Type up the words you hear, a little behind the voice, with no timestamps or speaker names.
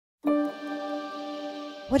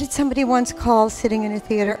What did somebody once call sitting in a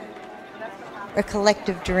theater? A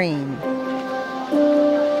collective dream.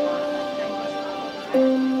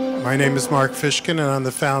 My name is Mark Fishkin, and I'm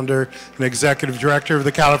the founder and executive director of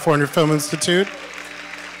the California Film Institute.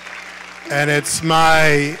 And it's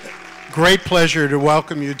my great pleasure to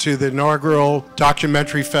welcome you to the inaugural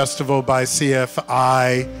documentary festival by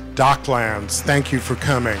CFI, DocLands. Thank you for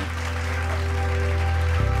coming.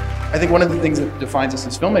 I think one of the things that defines us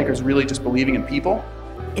as filmmakers is really just believing in people.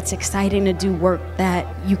 It's exciting to do work that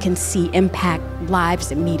you can see impact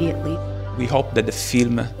lives immediately. We hope that the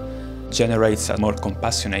film generates a more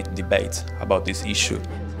compassionate debate about this issue.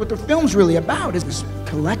 What the film's really about is this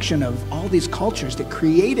collection of all these cultures that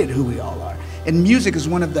created who we all are. And music is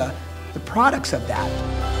one of the products of that.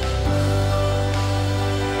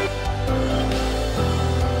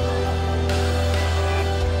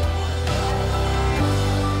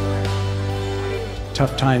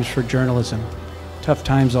 Tough times for journalism, tough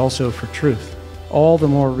times also for truth. All the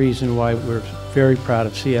more reason why we're very proud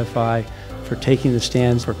of CFI for taking the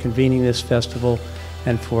stands, for convening this festival,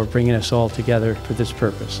 and for bringing us all together for this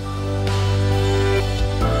purpose.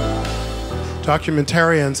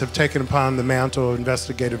 Documentarians have taken upon the mantle of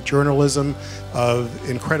investigative journalism, of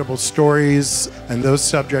incredible stories, and those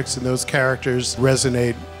subjects and those characters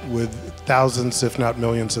resonate with thousands, if not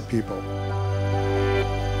millions of people.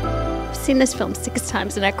 I've seen this film 6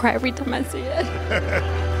 times and I cry every time I see it.